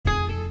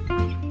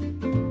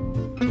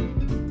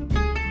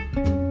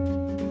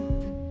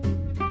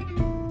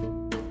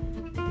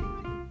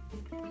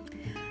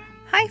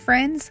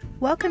friends.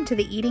 Welcome to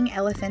the Eating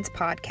Elephants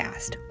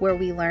podcast, where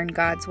we learn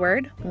God's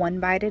Word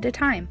one bite at a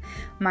time.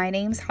 My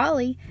name's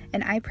Holly,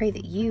 and I pray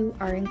that you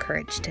are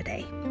encouraged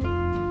today.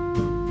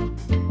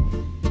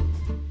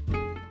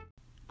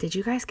 Did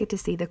you guys get to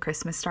see the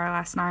Christmas star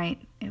last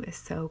night? It was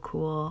so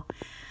cool.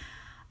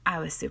 I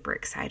was super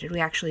excited.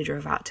 We actually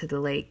drove out to the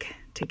lake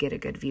to get a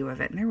good view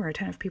of it, and there were a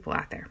ton of people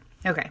out there.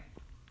 Okay,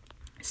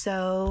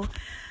 so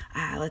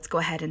let's go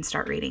ahead and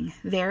start reading.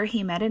 There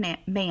he met a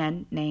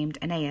man named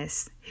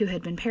Aeneas, who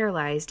had been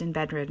paralyzed and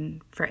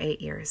bedridden for 8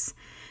 years.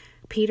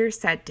 Peter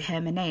said to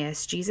him,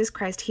 Aeneas, Jesus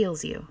Christ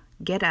heals you.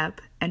 Get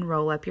up and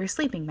roll up your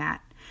sleeping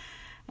mat.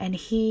 And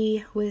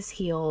he was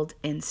healed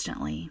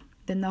instantly.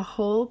 Then the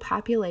whole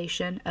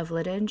population of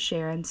Lydda and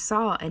Sharon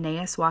saw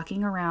Aeneas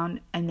walking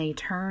around, and they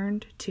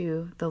turned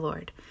to the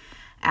Lord.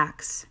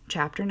 Acts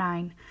chapter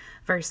 9,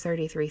 verse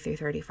 33 through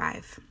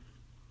 35.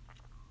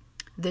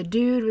 The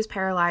dude was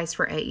paralyzed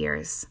for 8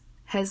 years.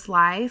 His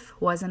life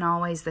wasn't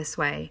always this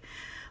way,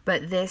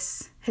 but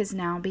this has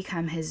now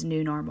become his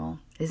new normal.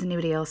 Is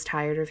anybody else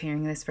tired of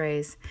hearing this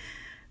phrase?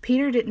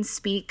 Peter didn't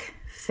speak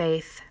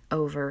faith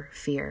over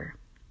fear.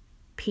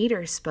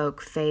 Peter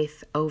spoke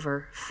faith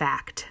over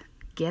fact.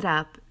 Get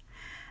up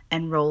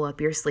and roll up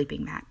your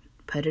sleeping mat.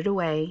 Put it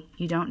away.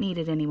 You don't need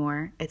it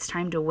anymore. It's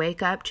time to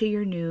wake up to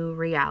your new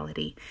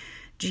reality.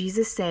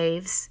 Jesus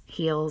saves,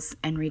 heals,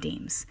 and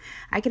redeems.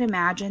 I can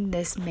imagine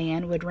this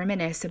man would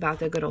reminisce about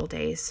the good old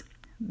days.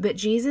 But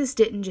Jesus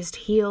didn't just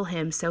heal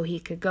him so he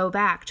could go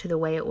back to the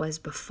way it was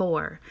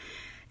before.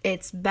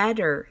 It's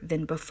better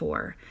than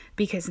before,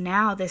 because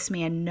now this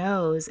man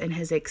knows and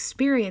has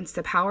experienced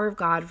the power of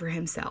God for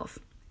himself.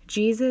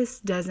 Jesus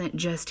doesn't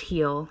just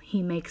heal,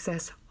 he makes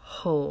us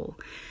whole.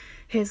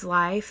 His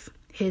life,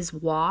 his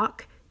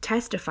walk,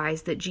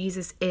 testifies that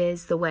Jesus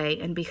is the way,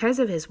 and because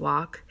of his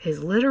walk,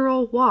 his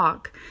literal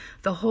walk,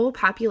 the whole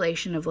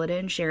population of Lydda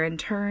and Sharon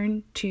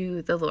turned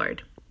to the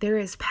Lord. There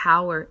is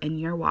power in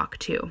your walk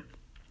too.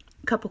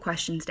 A couple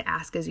questions to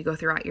ask as you go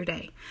throughout your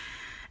day.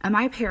 Am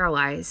I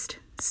paralyzed,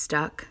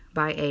 stuck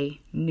by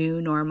a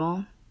new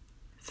normal?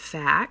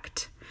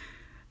 Fact,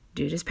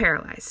 dude is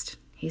paralyzed.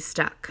 He's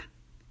stuck.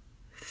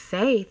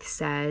 Faith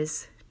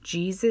says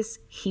Jesus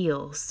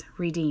heals,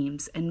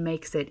 redeems, and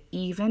makes it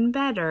even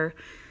better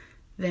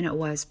than it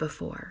was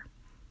before.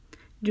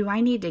 Do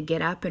I need to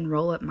get up and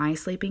roll up my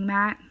sleeping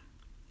mat?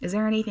 Is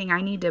there anything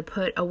I need to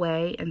put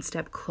away and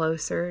step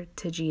closer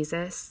to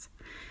Jesus?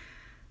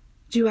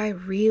 Do I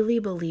really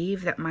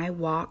believe that my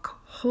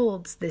walk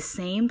holds the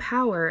same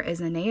power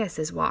as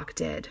Aeneas' walk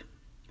did?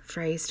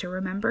 Phrase to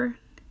remember: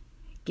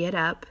 get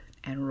up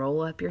and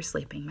roll up your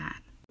sleeping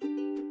mat.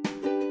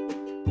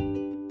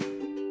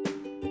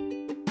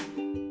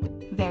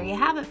 There you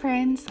have it,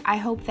 friends. I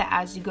hope that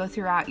as you go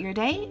throughout your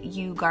day,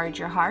 you guard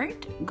your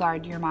heart,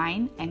 guard your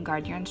mind, and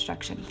guard your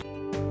instruction.